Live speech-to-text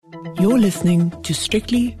You're listening to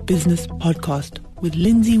Strictly Business Podcast with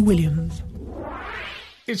Lindsay Williams.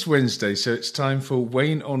 It's Wednesday, so it's time for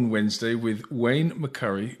Wayne on Wednesday with Wayne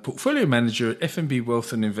McCurrie, Portfolio Manager at F&B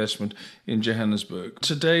Wealth and Investment in Johannesburg.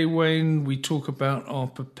 Today, Wayne, we talk about our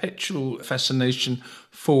perpetual fascination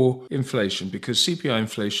for inflation, because CPI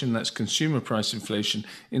inflation, that's consumer price inflation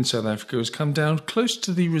in South Africa, has come down close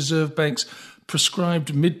to the Reserve Bank's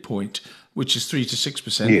prescribed midpoint, which is 3 to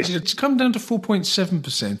 6%. Yes. It's come down to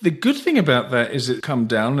 4.7%. The good thing about that is it's come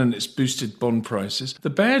down and it's boosted bond prices. The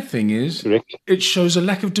bad thing is It shows a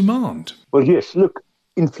lack of demand. Well, yes, look,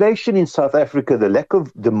 inflation in South Africa, the lack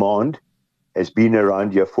of demand has been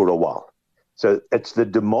around here for a while. So it's the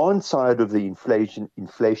demand side of the inflation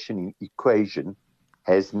equation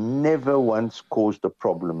has never once caused a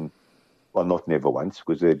problem. Well, not never once,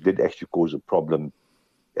 because it did actually cause a problem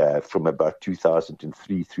from about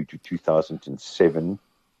 2003 through to 2007.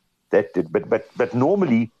 That did, but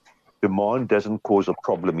normally demand doesn't cause a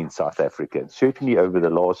problem in South Africa. And certainly over the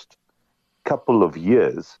last couple of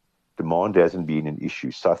years, demand hasn't been an issue.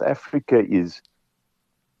 South Africa is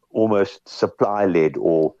almost supply-led,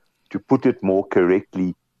 or to put it more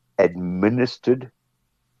correctly, administered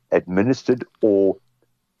or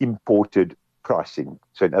imported pricing.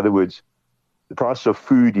 So in other words, the price of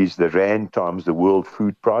food is the rand times the world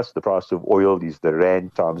food price. The price of oil is the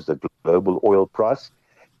rand times the global oil price.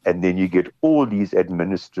 And then you get all these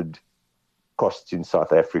administered costs in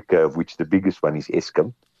South Africa, of which the biggest one is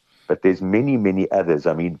Eskom. But there's many, many others.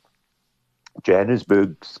 I mean,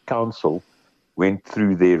 Johannesburg's council went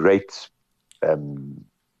through their rates when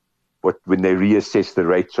they reassess the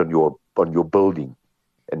rates on your building,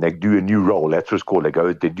 and they do a new roll. That's what's called.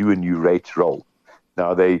 They do a new rates roll.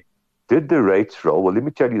 Now they did the rates roll. Well, let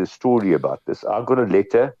me tell you the story about this. I got a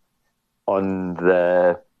letter on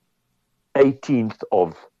the 18th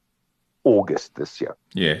of August this year.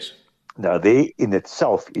 Yes. Now, there in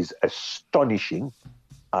itself is astonishing.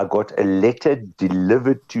 I got a letter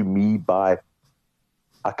delivered to me by,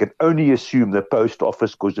 I can only assume, the post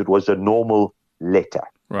office, because it was a normal letter.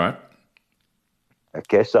 Right.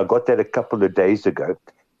 Okay, so I got that a couple of days ago.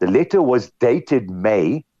 The letter was dated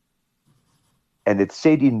May, and it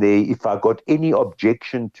said in there, if I got any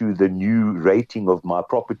objection to the new rating of my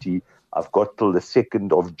property, I've got till the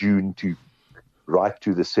 2nd of June to write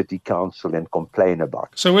to the city council and complain about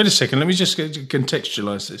it. So wait a second, let me just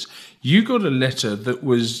contextualize this. You got a letter that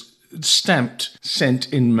was sent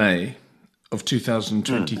in May of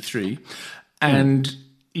 2023, and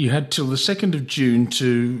you had till the 2nd of June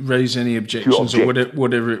to raise any objections or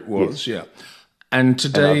whatever it was. Yes. Yeah. And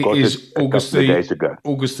today is August the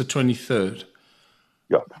 23rd.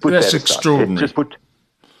 Yeah, that's extraordinary.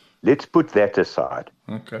 Let's put that aside.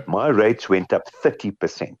 Okay. My rates went up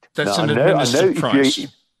 30%. That's an administered price.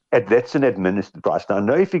 That's an administered price. Now, I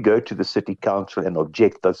know if you go to the city council and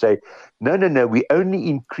object, they'll say, no, we only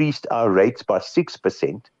increased our rates by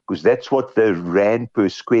 6%, because that's what the rand per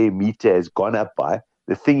square meter has gone up by.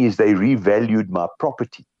 The thing is, they revalued my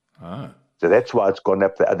property. So that's why it's gone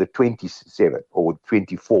up the other 27 or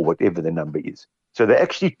 24, whatever the number is. So they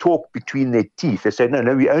actually talk between their teeth. They say,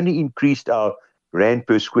 no, we only increased our rand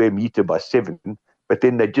per square meter by 7, but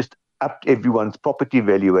then they just upped everyone's property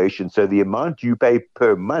valuation. So the amount you pay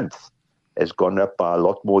per month has gone up by a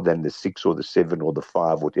lot more than the 6 or the 7 or the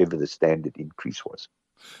 5, whatever the standard increase was.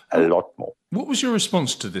 A lot more. What was your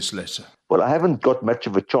response to this letter? Well, I haven't got much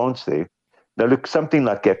of a chance there. Now, look, something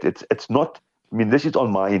like that, it's not, I mean, this is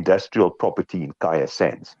on my industrial property in Kaya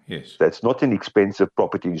Sands. Yes. That's not an expensive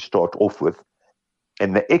property to start off with.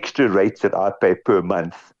 And the extra rates that I pay per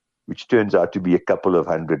month, which turns out to be a couple of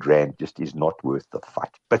R100, just is not worth the fight.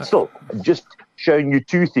 But still, I'm just showing you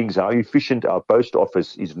two things, how efficient our post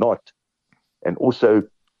office is not, and also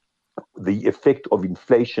the effect of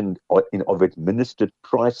inflation, of administered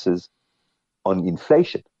prices on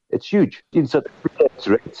inflation. It's huge. In South Africa, it's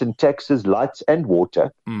rates and taxes, lights and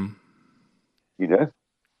water, and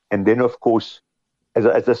then, of course, as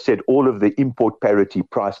I said, all of the import parity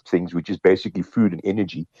priced things, which is basically food and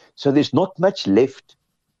energy. So there's not much left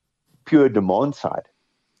pure demand side,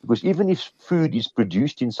 because even if food is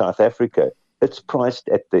produced in South Africa, it's priced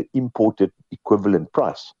at the imported equivalent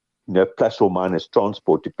price, plus or minus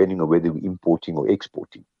transport, depending on whether we're importing or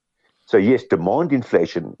exporting. So yes, demand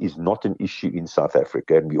inflation is not an issue in South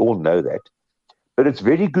Africa, and we all know that. But it's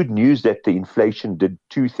very good news that the inflation did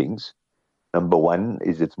two things. Number one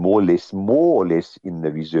is it's more or less in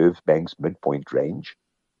the Reserve Bank's midpoint range,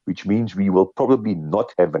 which means we will probably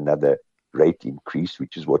not have another rate increase,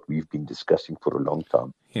 which is what we've been discussing for a long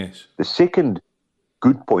time. Yes. The second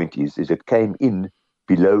good point is it came in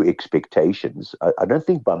below expectations. I don't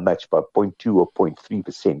think by much, by 0.2 or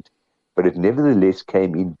 0.3%, but it nevertheless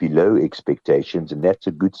came in below expectations, and that's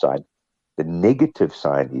a good sign. The negative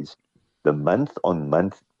sign is the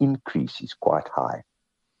month-on-month increase is quite high.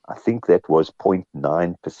 I think that was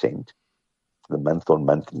 0.9%, the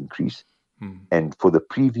month-on-month increase. And for the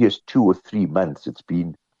previous 2 or 3 months, it's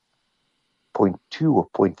been 0.2 or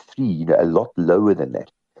 0.3, a lot lower than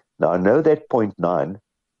that. Now, I know that 0.9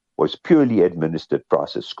 was purely administered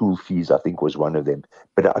prices. School fees, I think, was one of them.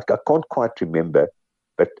 But I can't quite remember.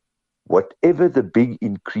 But whatever the big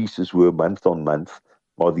increases were month on month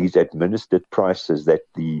are these administered prices that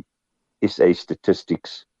the SA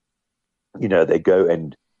statistics, they go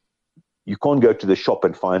and you can't go to the shop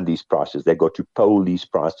and find these prices. They got to poll these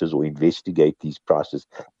prices or investigate these prices.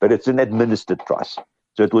 But it's an administered price.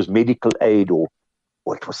 So it was medical aid or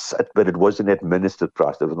it was, but it was an administered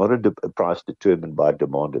price. It was not a price determined by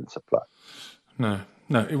demand and supply. No,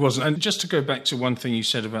 it wasn't. And just to go back to one thing you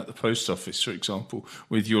said about the post office, for example,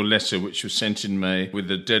 with your letter, which was sent in May, with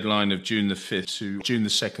the deadline of June the 5th to June the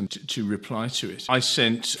 2nd to reply to it. I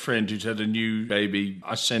sent a friend who'd had a new baby,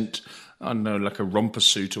 I sent, I don't know, like a romper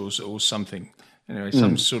suit or something. Anyway,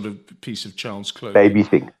 some sort of piece of child's clothing. Baby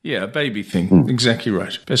thing. Yeah, a baby thing. Exactly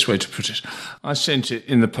right. Best way to put it. I sent it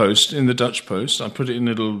in the post, in the Dutch post. I put it in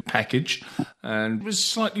a little package, and it was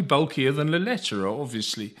slightly bulkier than the letter,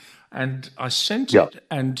 obviously. And I sent it,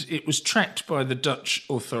 and it was tracked by the Dutch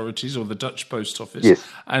authorities or the Dutch post office. Yes.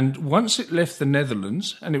 And once it left the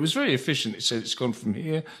Netherlands, and it was very efficient, it said it's gone from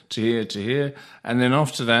here to here to here. And then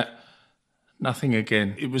after that, nothing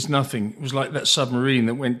again. It was nothing. It was like that submarine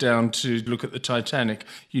that went down to look at the Titanic.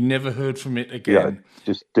 You never heard from it again. Yeah,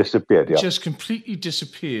 just disappeared. Yeah, just completely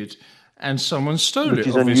disappeared, and someone stole it. Which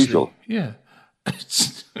is obviously. Unusual. Yeah.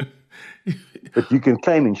 But you can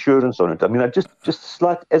claim insurance on it. I mean, just a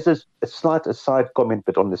slight aside comment,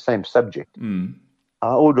 but on the same subject.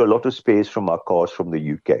 I order a lot of spares from my cars from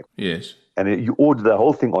the UK. Yes. And you order the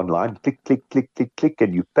whole thing online. Click, click, click, click, click,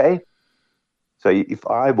 and you pay. So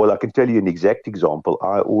I can tell you an exact example.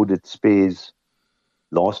 I ordered spares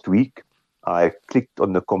last week. I clicked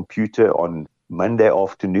on the computer on Monday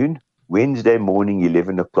afternoon. Wednesday morning,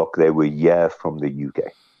 11 o'clock, they were here from the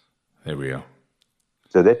UK. There we are.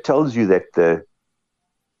 So that tells you that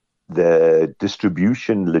the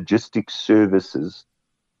distribution logistics services,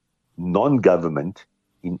 non-government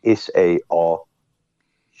in SA are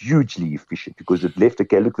hugely efficient because it left,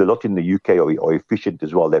 look, a lot in the UK are efficient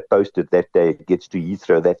as well. They post it that day, it gets to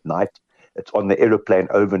Heathrow that night. It's on the aeroplane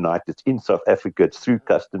overnight. It's in South Africa. It's through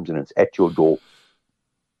customs and it's at your door.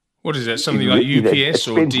 What is that? Something like UPS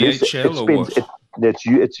or DHL or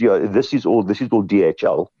what? This is all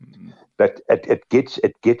DHL. But it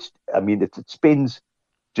gets. I mean, it spends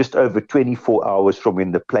just over 24 hours from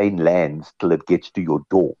when the plane lands till it gets to your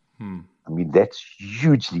door. I mean, that's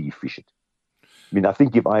hugely efficient. I mean, I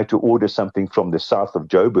think if I had to order something from the south of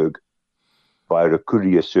Joburg via a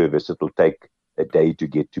courier service, it'll take a day to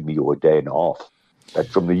get to me or a day and a half. But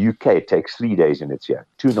from the UK, it takes 3 days and it's here,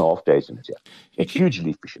 2.5 days and it's here. It's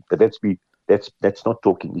hugely efficient. But that's not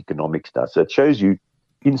talking economic stuff. So it shows you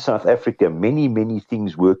in South Africa, many, many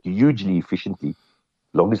things work hugely efficiently as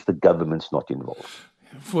long as the government's not involved.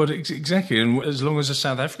 Well, exactly, and as long as a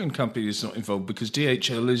South African company is not involved, because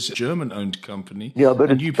DHL is a German-owned company,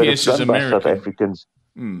 and UPS is American. South Africans.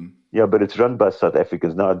 Yeah, but it's run by South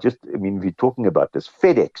Africans. Now, we're talking about this.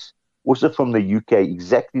 FedEx, also from the UK,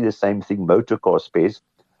 exactly the same thing, motor car spares.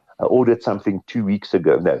 I ordered something 2 weeks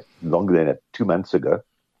ago, no, longer than that, 2 months ago,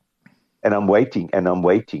 and I'm waiting.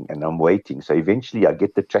 So eventually I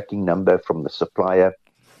get the tracking number from the supplier.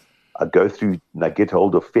 I go through and I get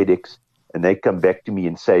hold of FedEx. And they come back to me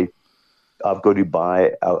and say, I've got to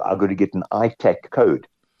get an ITAC code.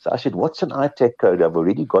 So I said, what's an ITAC code? I've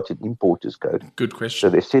already got an importer's code. Good question. So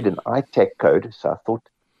they said an ITAC code. So I thought,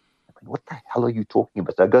 what the hell are you talking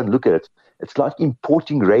about? So I go and look at it. It's like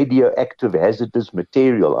importing radioactive hazardous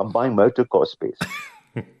material. I'm buying motor car spares.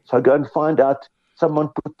 So I go and find out someone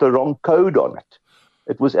put the wrong code on it.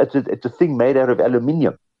 It's a thing made out of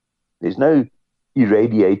aluminium. There's no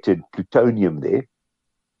irradiated plutonium there.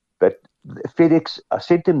 But FedEx, I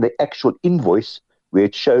sent them the actual invoice where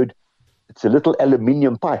it showed it's a little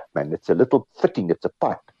aluminium pipe, man. It's a little fitting. It's a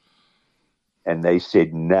pipe. And they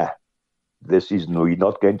said, nah, you're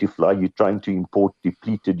not going to fly. You're trying to import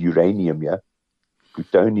depleted uranium, yeah?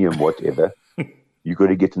 Plutonium, whatever. You've got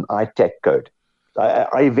to get an ITAC code.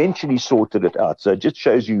 I eventually sorted it out. So it just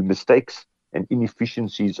shows you mistakes and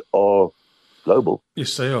inefficiencies are global.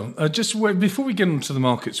 Yes, they are. Just before we get onto the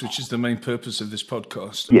markets, which is the main purpose of this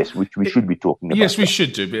podcast. Yes, which we should be talking about. Yes, we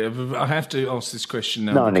should do. But I have to ask this question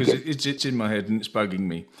now because it's in my head and it's bugging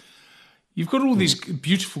me. You've got all these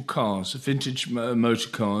beautiful cars, vintage motor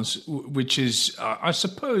cars, which is, I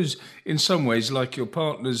suppose, in some ways, like your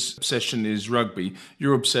partner's obsession is rugby,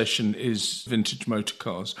 your obsession is vintage motor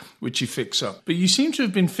cars, which you fix up. But you seem to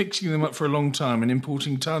have been fixing them up for a long time and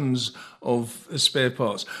importing tons of spare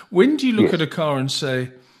parts. When do you look at a car and say,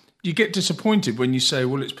 do you get disappointed when you say,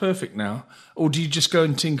 well, it's perfect now? Or do you just go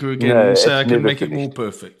and tinker again and say, I can make it more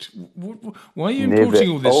perfect? Why are you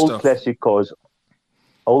importing all this stuff?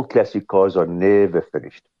 Old classic cars are never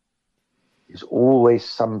finished. There's always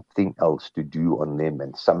something else to do on them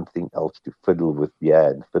and something else to fiddle with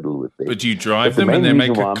and fiddle with there. But do you drive them and they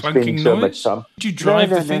make a clunking noise? Do you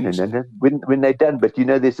drive the things? No. When they're done, but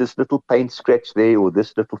there's this little paint scratch there or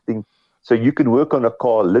this little thing. So you can work on a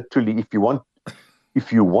car literally if you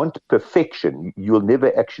want perfection. There'll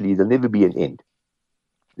never be an end.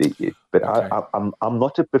 But okay. I'm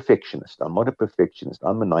not a perfectionist. I'm a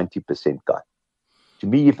 90% guy. To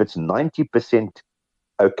me, if it's 90%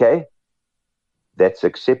 okay, that's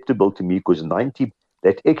acceptable to me because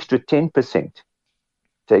that extra 10%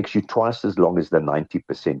 takes you twice as long as the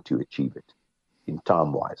 90% to achieve it in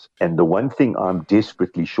time-wise. And the one thing I'm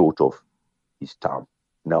desperately short of is time.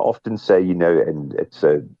 Now, I often say, and it's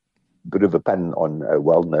a bit of a pun on a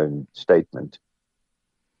well-known statement,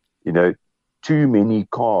 too many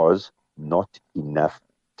cars, not enough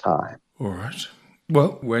time. All right.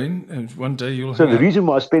 Well, Wayne, one day you'll So the reason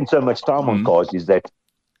why I spend so much time on cars is that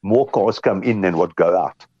more cars come in than what go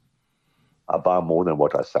out. I buy more than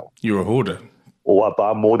what I sell. You're a hoarder. Or I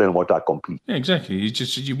buy more than what I complete. Yeah, exactly.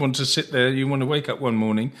 You want to sit there, you want to wake up one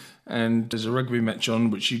morning and there's a rugby match on,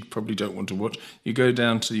 which you probably don't want to watch. You go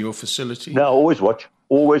down to your facility. No, always watch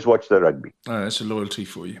the rugby. Oh, that's a loyalty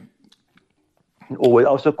for you. I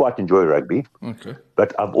also quite enjoy rugby. Okay.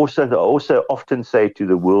 But I also often say to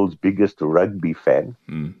the world's biggest rugby fan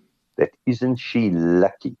that isn't she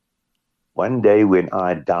lucky? One day when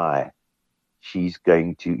I die, she's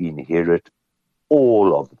going to inherit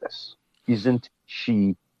all of this. Isn't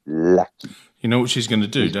she lucky? You know what she's going to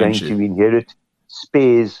do, don't you? She's going to inherit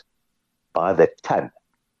spares by the ton.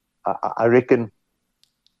 I reckon,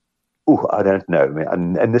 I don't know,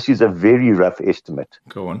 and this is a very rough estimate.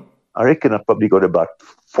 Go on. I reckon I've probably got about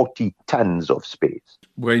 40 tons of spares.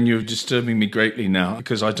 Wayne, you're disturbing me greatly now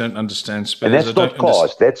because I don't understand spares. And that's not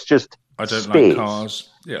cars. That's just I don't spares. like cars.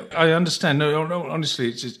 Yeah, I understand. No, honestly,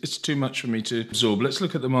 it's too much for me to absorb. Let's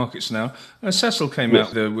look at the markets now. Sasol came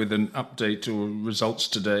out there with an update or results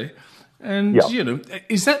today. And,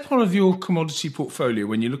 is that part of your commodity portfolio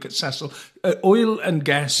when you look at Sasol? Oil and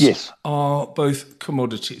gas are both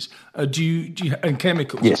commodities. Do you and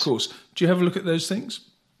chemicals, of course. Do you have a look at those things?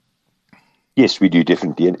 Yes, we do,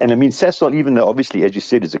 definitely. And I mean, Sasol, even though obviously, as you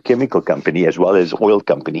said, is a chemical company as well as oil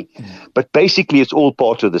company, but basically it's all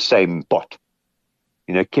part of the same pot.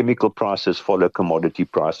 Chemical prices follow commodity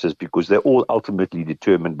prices because they're all ultimately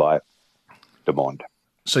determined by demand.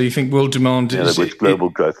 So you think world demand is global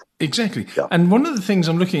growth. Exactly. Yeah. And one of the things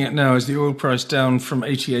I'm looking at now is the oil price down from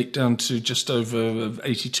 88 down to just over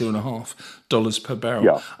 $82.5 per barrel.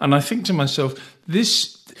 Yeah. And I think to myself,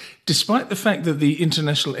 despite the fact that the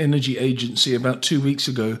International Energy Agency about 2 weeks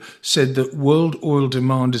ago said that world oil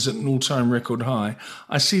demand is at an all-time record high,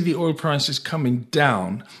 I see the oil prices coming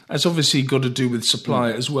down. That's obviously got to do with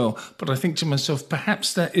supply as well. But I think to myself,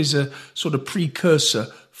 perhaps that is a sort of precursor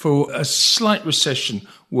for a slight recession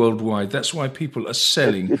worldwide. That's why people are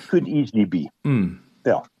selling. It could easily be.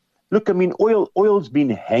 Yeah. Look, I mean, oil's been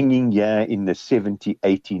hanging here in the $70,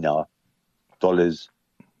 $80 now,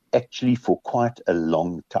 actually for quite a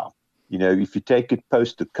long time. If you take it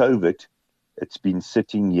post the COVID, it's been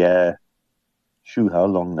sitting here, how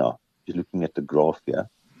long now? Just looking at the graph here.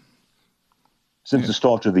 Since the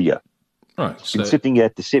start of the year. Right. It's been sitting here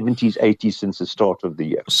at the 70s, 80s since the start of the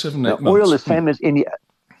year. 7-8 months. Oil the same as the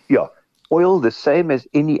same as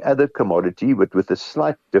any other commodity, but with a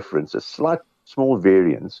slight difference, a slight small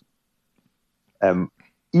variance.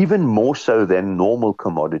 Even more so than normal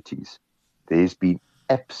commodities, there's been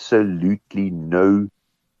absolutely no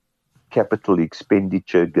capital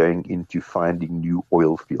expenditure going into finding new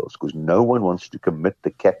oil fields because no one wants to commit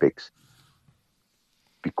the capex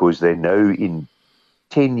because they know in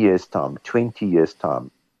 10 years' time, 20 years'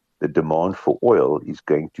 time, the demand for oil is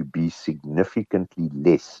going to be significantly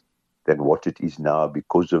less than what it is now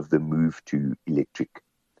because of the move to electric.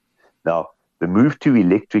 Now, the move to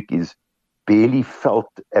electric is barely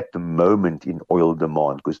felt at the moment in oil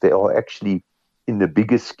demand because there are actually, in the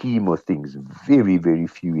bigger scheme of things, very, very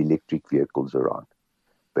few electric vehicles around.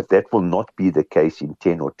 But that will not be the case in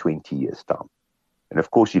 10 or 20 years' time. And of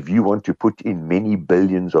course, if you want to put in many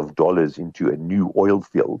billions of dollars into a new oil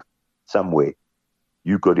field somewhere,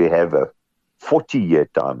 you've got to have a 40-year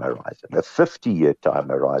time horizon, a 50-year time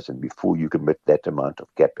horizon before you commit that amount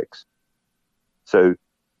of capex. So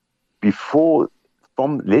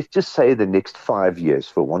let's just say the next 5 years,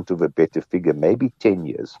 for want of a better figure, maybe 10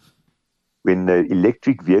 years, when the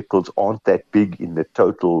electric vehicles aren't that big in the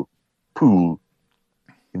total pool,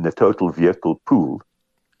 in the total vehicle pool,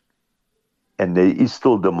 and there is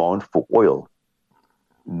still demand for oil,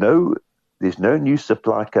 there's no new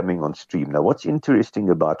supply coming on stream. Now, what's interesting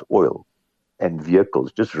about oil and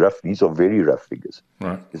vehicles, just rough, these are very rough figures.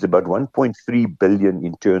 Right. There's about 1.3 billion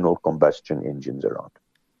internal combustion engines around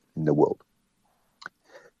in the world.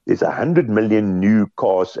 There's 100 million new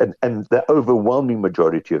cars, and the overwhelming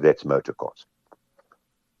majority of that's motor cars.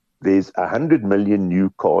 There's 100 million new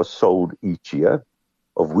cars sold each year,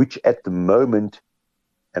 of which at the moment,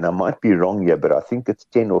 and I might be wrong here, but I think it's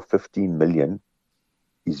 10 or 15 million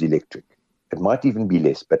is electric. It might even be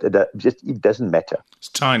less, but it doesn't matter. It's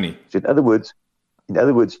tiny. So in other words,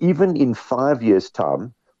 even in 5 years'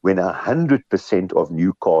 time, when 100% of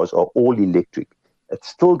new cars are all electric, it's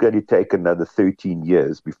still going to take another 13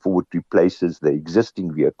 years before it replaces the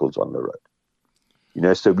existing vehicles on the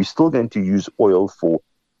road. So we're still going to use oil for,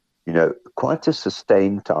 quite a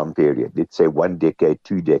sustained time period. Let's say 1 decade,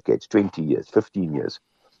 2 decades, 20 years, 15 years.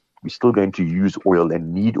 We're still going to use oil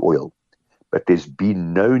and need oil. But there's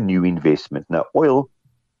been no new investment. Now, oil,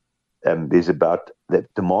 the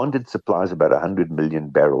demand and supply is about 100 million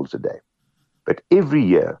barrels a day. But every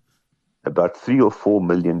year, about 3 or 4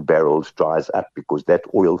 million barrels dries up because that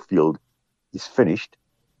oil field is finished,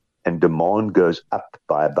 and demand goes up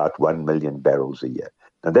by about 1 million barrels a year.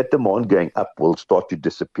 Now, that demand going up will start to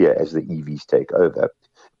disappear as the EVs take over,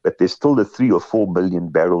 but there's still the 3 or 4 million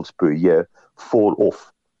barrels per year fall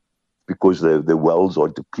off because the wells are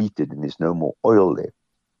depleted and there's no more oil there.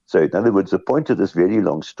 So, in other words, the point of this very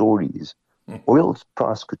long story is oil's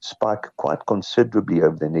price could spike quite considerably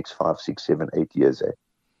over the next 5, 6, 7, 8 years.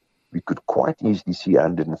 We could quite easily see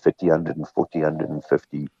 $130,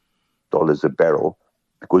 $140, $150 a barrel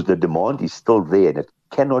because the demand is still there, and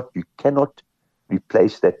you cannot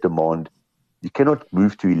replace that demand. You cannot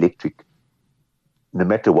move to electric, no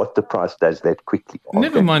matter what the price does, that quickly.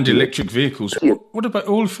 Never mind electric vehicles. What about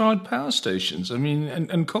oil-fired power stations? I mean,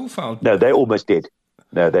 and coal-fired? No, they're almost dead.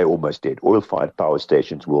 Oil-fired power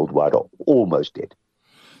stations worldwide are almost dead.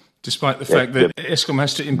 Despite the fact that Eskom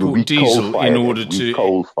has to import diesel in order to...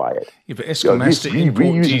 coal-fired. Yeah, but Eskom has to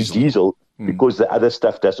import diesel because the other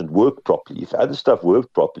stuff doesn't work properly. If the other stuff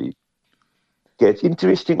worked properly... Okay, it's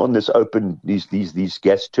interesting on this these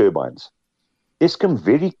gas turbines. Eskom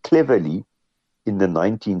very cleverly in the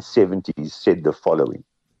 1970s said the following.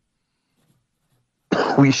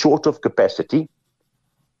 We're short of capacity.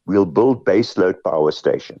 We'll build baseload power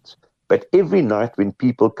stations. But every night when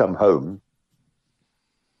people come home,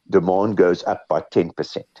 demand goes up by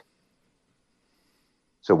 10%.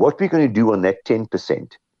 So what we're going to do on that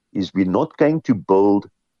 10% is we're not going to build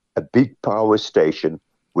a big power station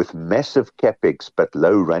with massive capex but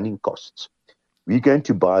low running costs. We're going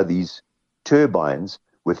to buy these turbines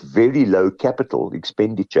with very low capital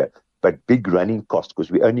expenditure but big running costs because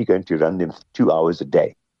we're only going to run them 2 hours a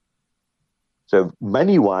day. So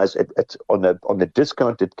money-wise, it's on a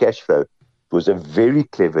discounted cash flow, it was a very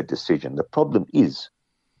clever decision. The problem is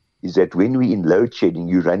that when we're in load shedding,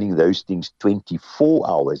 you're running those things 24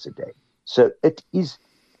 hours a day. So it is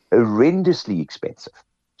horrendously expensive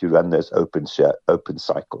to run those open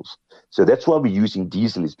cycles. So that's why we're using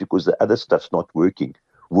diesel, is because the other stuff's not working.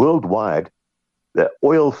 Worldwide, the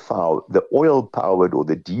oil-powered or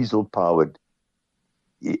the diesel-powered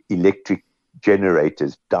electric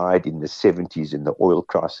generators died in the 70s in the oil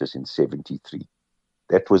crisis in 73.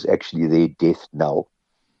 That was actually their death knell.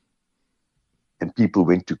 And people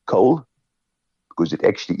went to coal because it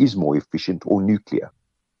actually is more efficient, or nuclear,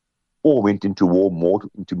 or went into more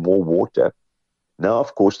water. Now,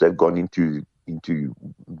 of course, they've gone into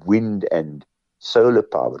wind and solar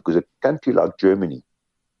power, because a country like Germany,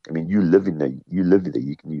 I mean, you live there, you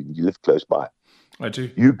live close by. I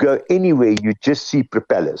do. You go anywhere, you just see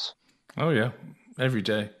propellers. Oh yeah, every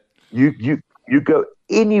day. You go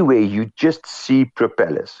anywhere, you just see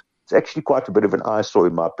propellers. It's actually quite a bit of an eyesore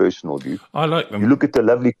in my personal view. I like them. You look at the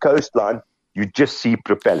lovely coastline, you just see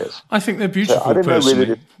propellers. I think they're beautiful, so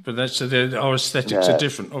personally, but our aesthetics are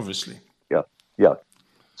different, obviously. Yeah.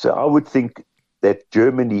 So I would think that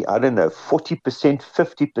Germany, 40%,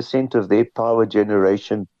 50% of their power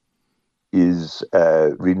generation is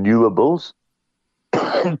renewables.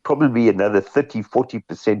 Probably another 30,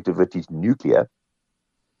 40% of it is nuclear.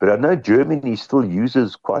 But I know Germany still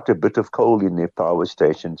uses quite a bit of coal in their power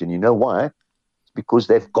stations. And you know why? It's because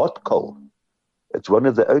they've got coal. It's one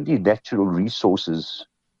of the only natural resources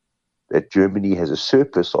that Germany has a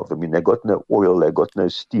surplus of. I mean, they got no oil, they got no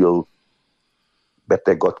steel, but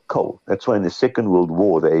they got coal. That's why in the Second World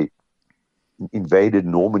War, they invaded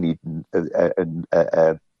Normandy,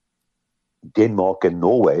 Denmark and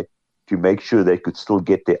Norway to make sure they could still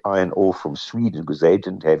get their iron ore from Sweden because they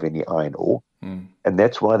didn't have any iron ore. And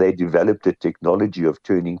that's why they developed the technology of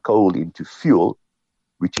turning coal into fuel,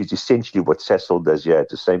 which is essentially what Sasol does here.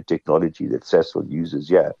 It's the same technology that Sasol uses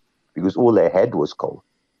here, because all they had was coal.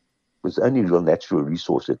 It was the only real natural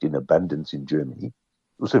resource that in abundance in Germany.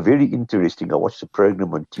 It was very interesting. I watched a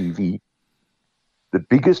program on TV. The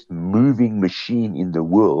biggest moving machine in the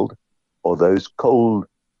world are those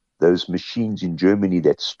machines in Germany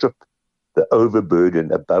that strip the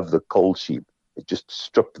overburden above the coal seam. It just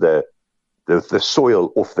strip the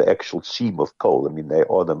soil off the actual seam of coal. I mean, they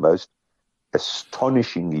are the most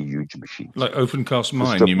astonishingly huge machines. Like open cast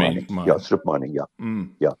mine, you mean? Yeah, strip mining,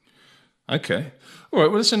 yeah. Okay. All right,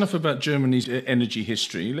 well, that's enough about Germany's energy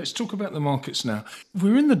history. Let's talk about the markets now.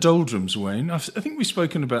 We're in the doldrums, Wayne. I think we've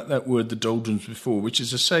spoken about that word, the doldrums, before, which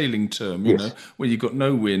is a sailing term, you know, where you've got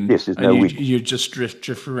no wind. Yes, there's no wind. You just drift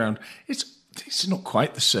around. It's not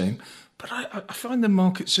quite the same, but I find the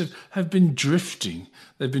markets have been drifting.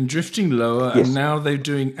 They've been drifting lower, and now they're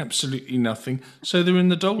doing absolutely nothing. So they're in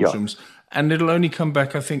the doldrums. Yeah. And it'll only come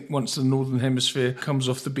back, I think, once the Northern Hemisphere comes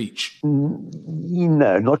off the beach.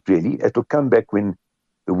 No, not really. It'll come back when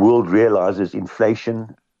the world realizes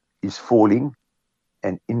inflation is falling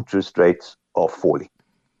and interest rates are falling.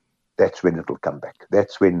 That's when it'll come back.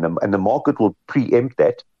 That's when, and the market will preempt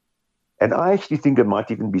that. And I actually think it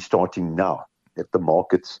might even be starting now, that the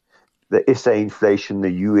markets, the SA inflation,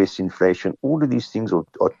 the US inflation, all of these things are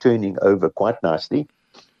turning over quite nicely.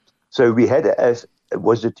 So we had,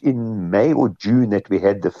 was it in May or June that we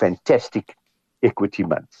had the fantastic equity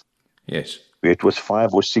month? Yes. Where it was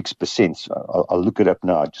 5 or 6%. I'll look it up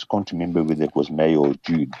now. I just can't remember whether it was May or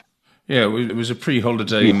June. Yeah, it was a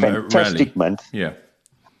pre-holiday fantastic rally. Month. Yeah.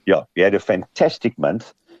 Yeah, we had a fantastic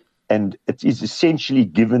month, and it is essentially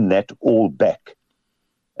given that all back.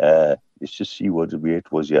 Let's just see where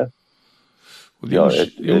it was, yeah. Well,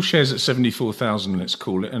 the all shares at 74,000, let's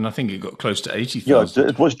call it, and I think it got close to 80,000. Yeah,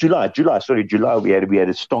 it was July. July. We had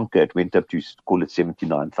a stonker. It went up to, call it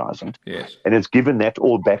 79,000. Yes. And it's given that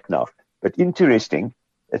all back now. But interesting,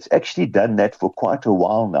 it's actually done that for quite a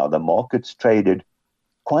while now. The market's traded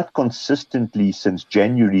quite consistently since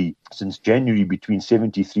January between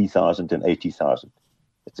 73,000 and 80,000.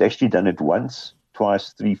 It's actually done it once,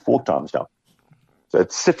 twice, 3, 4 times now. So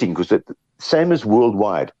it's sitting, because same as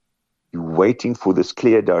worldwide. You're waiting for this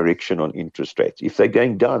clear direction on interest rates. If they're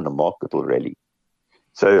going down, the market will rally.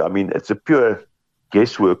 So, I mean, it's a pure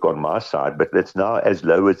guesswork on my side, but that's now as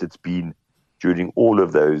low as it's been during all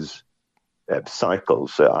of those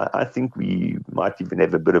cycles. So I think we might even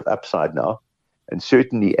have a bit of upside now. And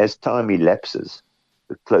certainly as time elapses,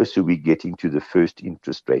 the closer we're getting to the first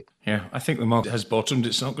interest rate. Yeah, I think the market has bottomed.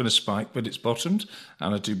 It's not going to spike, but it's bottomed.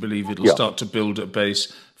 And I do believe it'll start to build a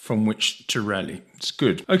base from which to rally. It's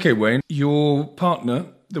good. Okay, Wayne, your partner,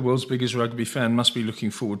 the world's biggest rugby fan, must be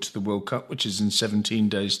looking forward to the World Cup, which is in 17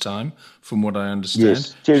 days' time, from what I understand.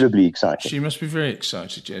 Yes, terribly exciting. She must be very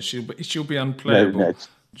excited, yes. She'll be unplayable. No, it's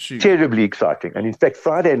terribly exciting. And in fact,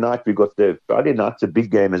 Friday night's a big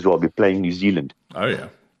game as well. We're playing New Zealand. Oh, yeah.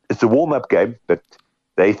 It's a warm-up game, but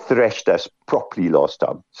they thrashed us properly last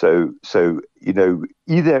time. So you know,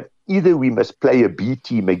 either we must play a B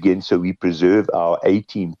team again so we preserve our A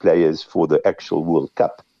team players for the actual World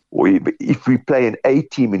Cup. Or if we play an A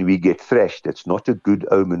team and we get thrashed, that's not a good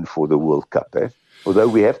omen for the World Cup. Although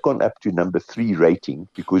we have gone up to number 3 rating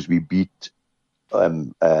because we beat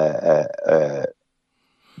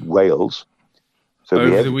Wales. So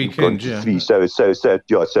over the weekend, yeah. 3. So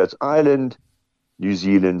it's Ireland, New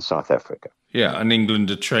Zealand, South Africa. Yeah, and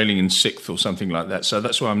England are trailing in 6th or something like that. So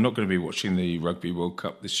that's why I'm not going to be watching the Rugby World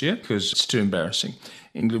Cup this year, because it's too embarrassing.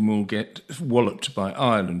 England will get walloped by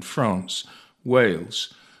Ireland, France,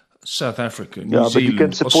 Wales, South Africa, New Zealand, but you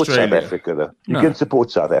can support Australia. South Africa, though. You can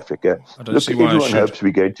support South Africa. Look, everyone hopes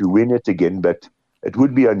we're going to win it again, but it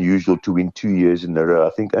would be unusual to win 2 years in a row. I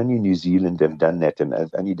think only New Zealand have done that, and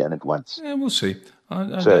have only done it once. Yeah, we'll see.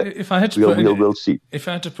 If I had to see. If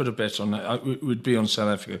I had to put a bet on that, it would be on South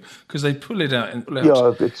Africa, because they pull it out on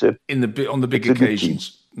the big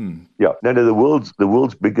occasions. Yeah, no. The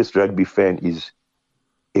world's biggest rugby fan is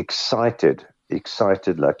excited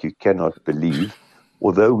like you cannot believe.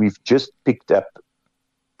 Although we've just picked up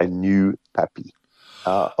a new puppy.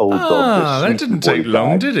 Our old dog. That didn't take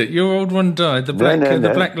long, did it? Your old one died. The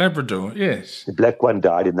black Labrador. Yes, the black one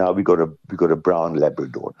died, and now we got a brown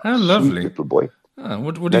Labrador. How lovely, sweet little boy.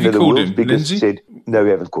 What have you called him? Lindsay? Said, no, we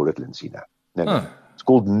haven't called it Lindsay now. No. Oh. It's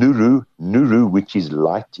called Nuru, which is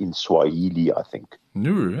light in Swahili, I think.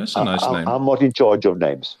 Nuru, that's a nice name. I'm not in charge of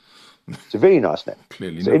names. It's a very nice name.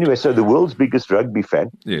 Clearly so not. anyway, so the world's biggest rugby fan.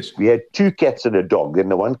 Yes. We had 2 cats and a dog. Then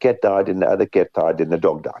the one cat died and the other cat died and the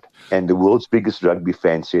dog died. And the world's biggest rugby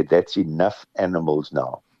fan said, that's enough animals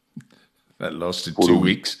now. That lasted 2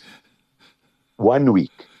 weeks. 1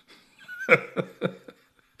 week.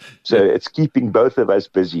 So it's keeping both of us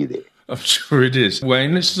busy there. I'm sure it is.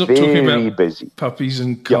 Wayne, let's stop talking about busy. puppies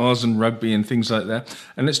and cars and rugby and things like that.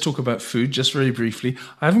 And let's talk about food just very briefly.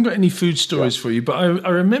 I haven't got any food stories for you, but I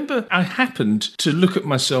remember I happened to look at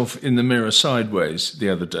myself in the mirror sideways the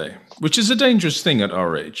other day, which is a dangerous thing at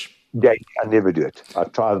our age. Yeah, I never do it. I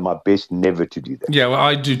try my best never to do that. Yeah, well,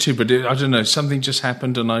 I do too, but I don't know. Something just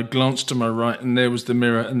happened and I glanced to my right and there was the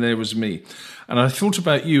mirror and there was me. And I thought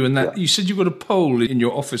about you and that you said you've got a pole in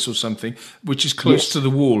your office or something, which is close to the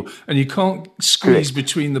wall and you can't squeeze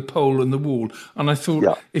between the pole and the wall. And I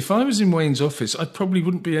thought, if I was in Wayne's office, I probably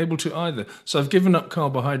wouldn't be able to either. So I've given up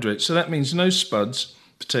carbohydrates. So that means no spuds,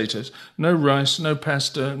 potatoes, no rice, no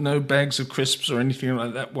pasta, no bags of crisps or anything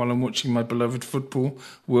like that while I'm watching my beloved football,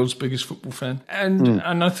 world's biggest football fan. And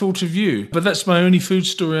I thought of you. But that's my only food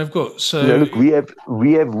story I've got. So look, we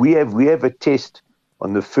have a test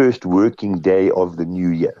on the first working day of the new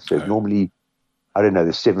year. So normally, I don't know, the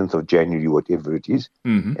 7th of January, whatever it is.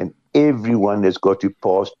 Mm-hmm. And everyone has got to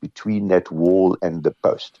pass between that wall and the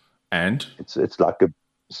post. And? It's like a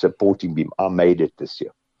supporting beam. I made it this year.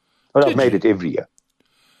 Well, I've made it every year.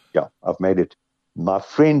 Yeah, I've made it. My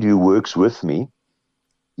friend who works with me,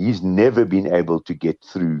 he's never been able to get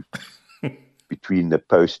through between the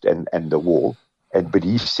post and the wall. But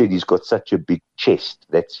he said he's got such a big chest.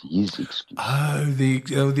 That's his excuse. Oh,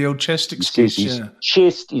 the old chest excuse. He says his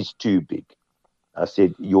chest is too big. I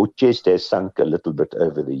said, your chest has sunk a little bit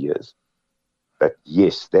over the years. But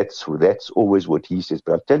yes, that's always what he says.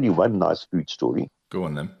 But I'll tell you one nice food story. Go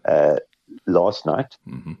on then. Last night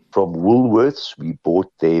from Woolworths, we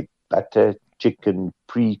bought their butter chicken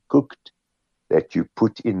pre-cooked that you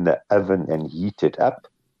put in the oven and heat it up.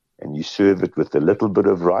 And you serve it with a little bit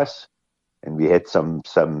of rice. And we had some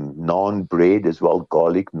naan bread as well,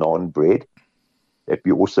 garlic naan bread that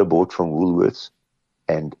we also bought from Woolworths,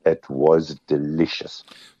 and it was delicious.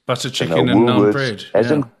 Butter chicken and naan bread.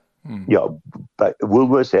 But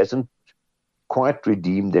Woolworths hasn't quite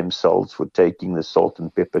redeemed themselves for taking the salt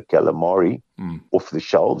and pepper calamari off the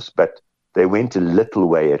shelves, but they went a little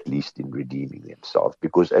way at least in redeeming themselves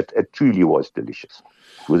because it truly was delicious.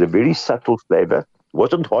 It was a very subtle flavor. It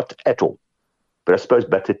wasn't hot at all. But I suppose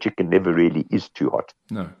butter chicken never really is too hot.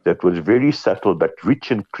 No. That was very subtle but rich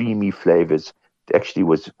and creamy flavors. It actually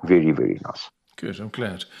was very, very nice. Good, I'm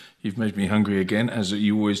glad. You've made me hungry again, as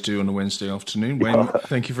you always do on a Wednesday afternoon. Wayne,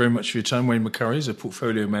 thank you very much for your time. Wayne McCurrie is a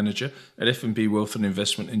portfolio manager at F&B Wealth and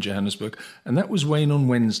Investment in Johannesburg. And that was Wayne on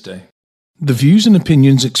Wednesday. The views and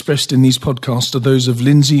opinions expressed in these podcasts are those of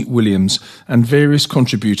Lindsay Williams and various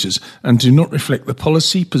contributors and do not reflect the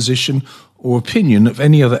policy, position, or opinion of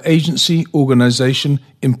any other agency, organisation,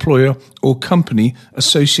 employer, or company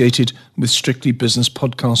associated with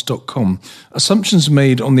strictlybusinesspodcast.com. Assumptions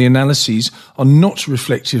made on the analyses are not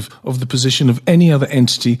reflective of the position of any other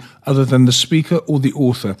entity other than the speaker or the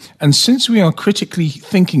author. And since we are critically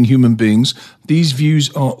thinking human beings, these views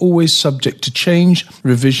are always subject to change,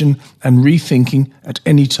 revision, and rethinking at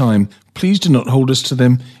any time. Please do not hold us to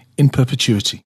them in perpetuity.